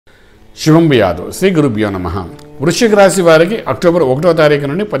శుభం వ్యాధు శ్రీ గురుభ్యో నమః. వృశ్చిక రాశి వారికి అక్టోబర్ 1వ తారీఖు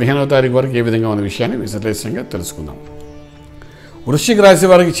నుండి 15వ తారీఖు వరకు ఏ విధంగా ఉన్న విషయాన్ని విశ్లేషంగా తెలుసుకుందాం. వృశ్చిక రాశి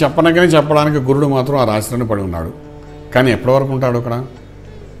వారికి చెప్పడానికి గురుడు మాత్రం ఆ రాశిలోనే పడి ఉన్నాడు. కానీ ఎప్పటి వరకు ఉంటాడు? అక్కడ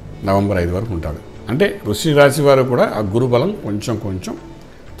నవంబర్ 5 వరకు ఉంటాడు. అంటే వృశ్చిక రాశి వారు కూడా ఆ గురు బలం కొంచెం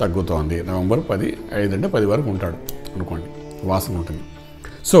తగ్గుతోంది. నవంబర్ 5 అంటే 10 వరకు ఉంటాడు అనుకోండి, వాసన ఉంటుంది.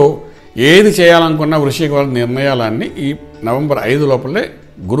 సో ఏది చేయాలనుకున్న వృశ్చిక వారి నిర్ణయాలన్నీ ఈ నవంబర్ 5 లోపలే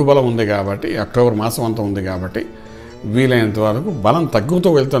గురుబలం ఉంది కాబట్టి, అక్టోబర్ మాసం అంతా ఉంది కాబట్టి వీలైనంత వరకు బలం తగ్గుతూ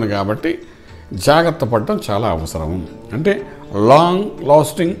వెళ్తుంది కాబట్టి జాగ్రత్త పడటం చాలా అవసరం. అంటే లాంగ్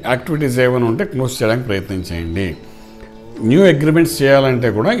లాస్టింగ్ యాక్టివిటీస్ ఏమైనా ఉంటే క్లోజ్ చేయడానికి ప్రయత్నం చేయండి. న్యూ అగ్రిమెంట్స్ చేయాలంటే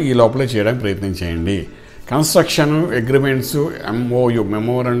కూడా ఈ లోపలే చేయడానికి ప్రయత్నం చేయండి. Construction agreements, MoU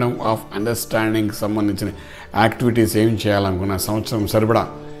memorandum of understanding సంబంధించిన యాక్టివిటీస్ ఏం చేయాలనుకున్న సంవత్సరం సరిపడా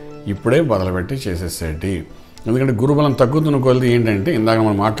ఇప్పుడే మొదలుపెట్టి చేసేసేటి. ఎందుకంటే గురుబలం తగ్గుతున్న కొలది ఏంటంటే, ఇందాక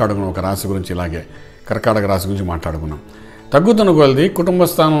మనం మాట్లాడుకున్నాం ఒక రాశి గురించి, ఇలాగే కర్కాటక రాశి గురించి మాట్లాడుకున్నాం. తగ్గుతున్న కొలది కుటుంబ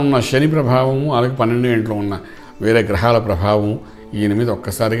స్థానం ఉన్న శని ప్రభావము, అలాగే 12 ఇంట్లో ఉన్న వేరే గ్రహాల ప్రభావం ఈయన మీద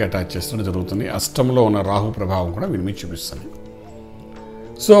ఒక్కసారిగా అటాచ్ చేస్తుంటే జరుగుతుంది. అష్టంలో ఉన్న రాహు ప్రభావం కూడా వీరి మీద చూపిస్తుంది.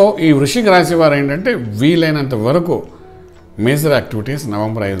 సో ఈ వృశ్చిక రాశి వారు ఏంటంటే వీలైనంత వరకు మేజర్ యాక్టివిటీస్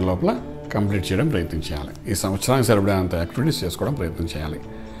నవంబర్ 5 లోపల కంప్లీట్ చేయడం ప్రయత్నం చేయాలి. ఈ సంవత్సరానికి సరిపడేంత యాక్టివిటీస్ చేసుకోవడం ప్రయత్నం చేయాలి.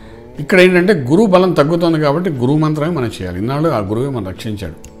 ఇక్కడ ఏంటంటే గురువు బలం తగ్గుతుంది కాబట్టి గురువు మంత్రమే మనం చేయాలి. ఇన్నాళ్ళు ఆ గురువే మనం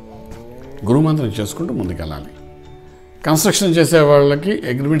రక్షించాడు. గురువు మంత్రం చేసుకుంటూ ముందుకెళ్ళాలి. కన్స్ట్రక్షన్ చేసే వాళ్ళకి,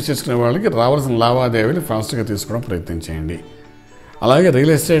 అగ్రిమెంట్స్ చేసుకునే వాళ్ళకి రావాల్సిన లావాదేవీలు ఫాస్ట్గా తీసుకోవడం ప్రయత్నం చేయండి. అలాగే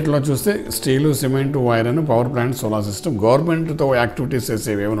రియల్ ఎస్టేట్లో చూస్తే steel, cement, iron, power plant, solar system, గవర్నమెంట్తో activities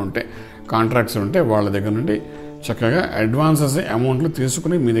చేసేవి ఏమైనా ఉంటే, కాంట్రాక్ట్స్ ఉంటే వాళ్ళ దగ్గర నుండి చక్కగా అడ్వాన్సెస్ అమౌంట్లు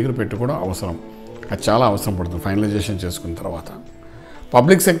తీసుకుని మీ దగ్గర పెట్టుకోవడం అవసరం. అది చాలా అవసరం పడుతుంది ఫైనలైజేషన్ చేసుకున్న తర్వాత.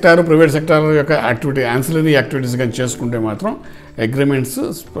 పబ్లిక్ సెక్టార్, ప్రైవేట్ సెక్టార్ యొక్క యాక్టివిటీ, యాన్సిలరీ యాక్టివిటీస్ కానీ చేసుకుంటే మాత్రం అగ్రిమెంట్స్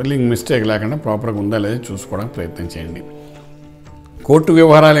స్పెల్లింగ్ మిస్టేక్ లేకుండా ప్రాపర్గా ఉందా లేదా చూసుకోవడానికి ప్రయత్నం చేయండి. కోర్టు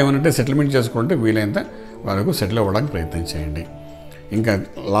వ్యవహారాలు ఏమంటే సెటిల్మెంట్ చేసుకుంటే వీలైనంత వరకు సెటిల్ అవ్వడానికి ప్రయత్నం చేయండి. ఇంకా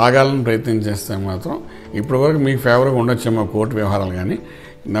లాగాలని ప్రయత్నం చేస్తే మాత్రం ఇప్పటివరకు మీకు ఫేవర్గా ఉండొచ్చేమో కోర్టు వ్యవహారాలు, కానీ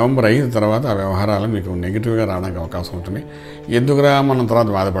నవంబర్ 5 తర్వాత ఆ వ్యవహారాలు మీకు నెగిటివ్గా రావడానికి అవకాశం ఉంటుంది. ఎందుకురా మనం తర్వాత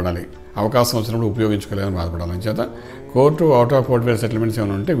బాధపడాలి, అవకాశం వచ్చినప్పుడు ఉపయోగించుకోలేదని బాధపడాలని చేత court, out of court wear settlements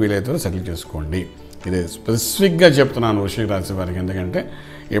ఏమైనా ఉంటే వీలైతే సెటిల్ చేసుకోండి. ఇదే స్పెసిఫిక్గా చెప్తున్నాను వృశ్చిక రాశి వారికి. ఎందుకంటే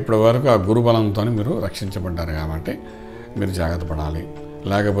ఇప్పటి వరకు ఆ గురుబలంతో మీరు రక్షించబడ్డారు కాబట్టి మీరు జాగ్రత్త పడాలి.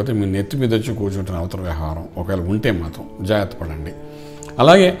 లేకపోతే మీ నెత్తి మీద వచ్చి కూర్చుంటున్న అవతల వ్యవహారం ఒకవేళ ఉంటే మాత్రం జాగ్రత్త పడండి.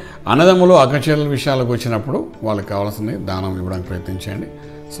 అలాగే అన్నదమ్ములు, అక్కచెల్లెల విషయాలకు వచ్చినప్పుడు వాళ్ళకి కావాల్సింది దానం ఇవ్వడానికి ప్రయత్నించండి.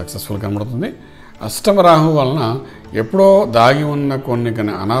 సక్సెస్ఫుల్ కనబడుతుంది. అష్టమ రాహు వలన ఎప్పుడో దాగి ఉన్న కొన్ని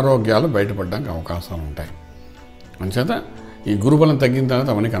అనారోగ్యాలు బయటపడడానికి అవకాశాలు ఉంటాయి. అంచేత ఈ గురుబలం తగ్గిన తర్వాత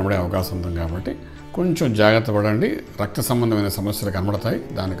అవన్నీ కనబడే అవకాశం ఉంటుంది కాబట్టి కొంచెం జాగ్రత్త పడండి. రక్త సంబంధమైన సమస్యలు కనబడతాయి,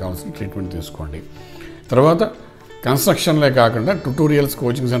 దానికి కావాల్సిన ట్రీట్మెంట్ తీసుకోండి. తర్వాత కన్స్ట్రక్షన్లే కాకుండా ట్యుటోరియల్స్,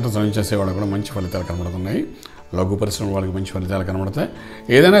 కోచింగ్ సెంటర్స్ రన్ చేసే వాళ్ళకి కూడా మంచి ఫలితాలు కనబడుతున్నాయి. లఘు పరిశ్రమ వాళ్ళకి మంచి ఫలితాలు కనబడతాయి.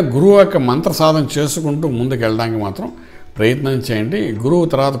 ఏదైనా గురువు యొక్క మంత్ర సాధన చేసుకుంటూ ముందుకు వెళ్ళడానికి మాత్రం ప్రయత్నం చేయండి. గురువు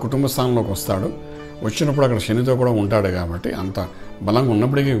తర్వాత కుటుంబ స్థానంలోకి వస్తాడు. వచ్చినప్పుడు అక్కడ శనితో కూడా ఉంటాడు కాబట్టి అంత బలంగా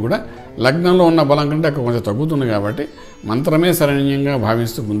ఉన్నప్పటికీ కూడా లగ్నంలో ఉన్న బలం కంటే అక్కడ కొంచెం తగ్గుతుంది కాబట్టి మంత్రమే శరణ్యంగా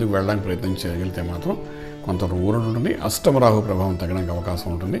భావిస్తూ ముందుకు వెళ్ళడానికి ప్రయత్నం చేయగలిగితే మాత్రం కొంత ఊరట ఉంటుంది. అష్టమ రాహు ప్రభావం తగ్గడానికి అవకాశం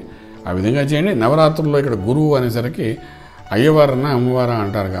ఉంటుంది. ఆ విధంగా చేయండి. నవరాత్రుల్లో ఇక్కడ గురువు అనేసరికి అయ్యవారన్న అమ్మవారా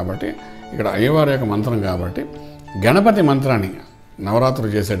అంటారు కాబట్టి ఇక్కడ అయ్యవారి యొక్క మంత్రం కాబట్టి గణపతి మంత్రాన్ని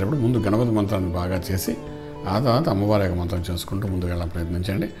నవరాత్రులు చేసేటప్పుడు ముందు గణపతి మంత్రాన్ని బాగా చేసి ఆ తర్వాత అమ్మవారి యొక్క మంత్రం చేసుకుంటూ ముందుకు వెళ్ళాలని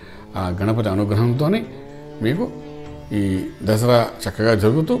ప్రయత్నించండి. ఆ గణపతి అనుగ్రహంతో మీకు ఈ దసరా చక్కగా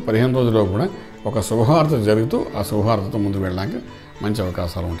జరుగుతూ 15 రోజుల్లో కూడా ఒక శుభవార్త జరుగుతూ ఆ శుభవార్తతో ముందుకు వెళ్ళడానికి మంచి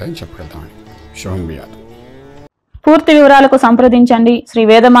అవకాశాలు ఉంటాయని చెప్పుకెళ్తామండి. శుభం వ్యాధు. పూర్తి వివరాలకు సంప్రదించండి శ్రీ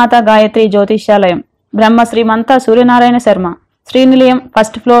వేదమాత గాయత్రి జ్యోతిష్యాలయం, బ్రహ్మ శ్రీ మంతా సూర్యనారాయణ శర్మ, శ్రీ నిలయం,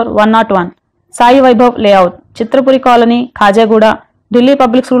 first floor, 101, Sai Vaibhav layout, Chitrapuri colony, Khajaguda, Delhi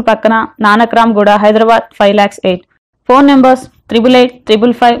public school పక్కన, నానక్రామ్గుడ, హైదరాబాద్ 5,08,000. Phone numbers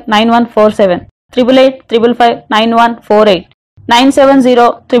 8885559147, 8885559148,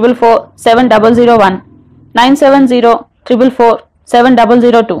 9704447001,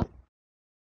 9704447002.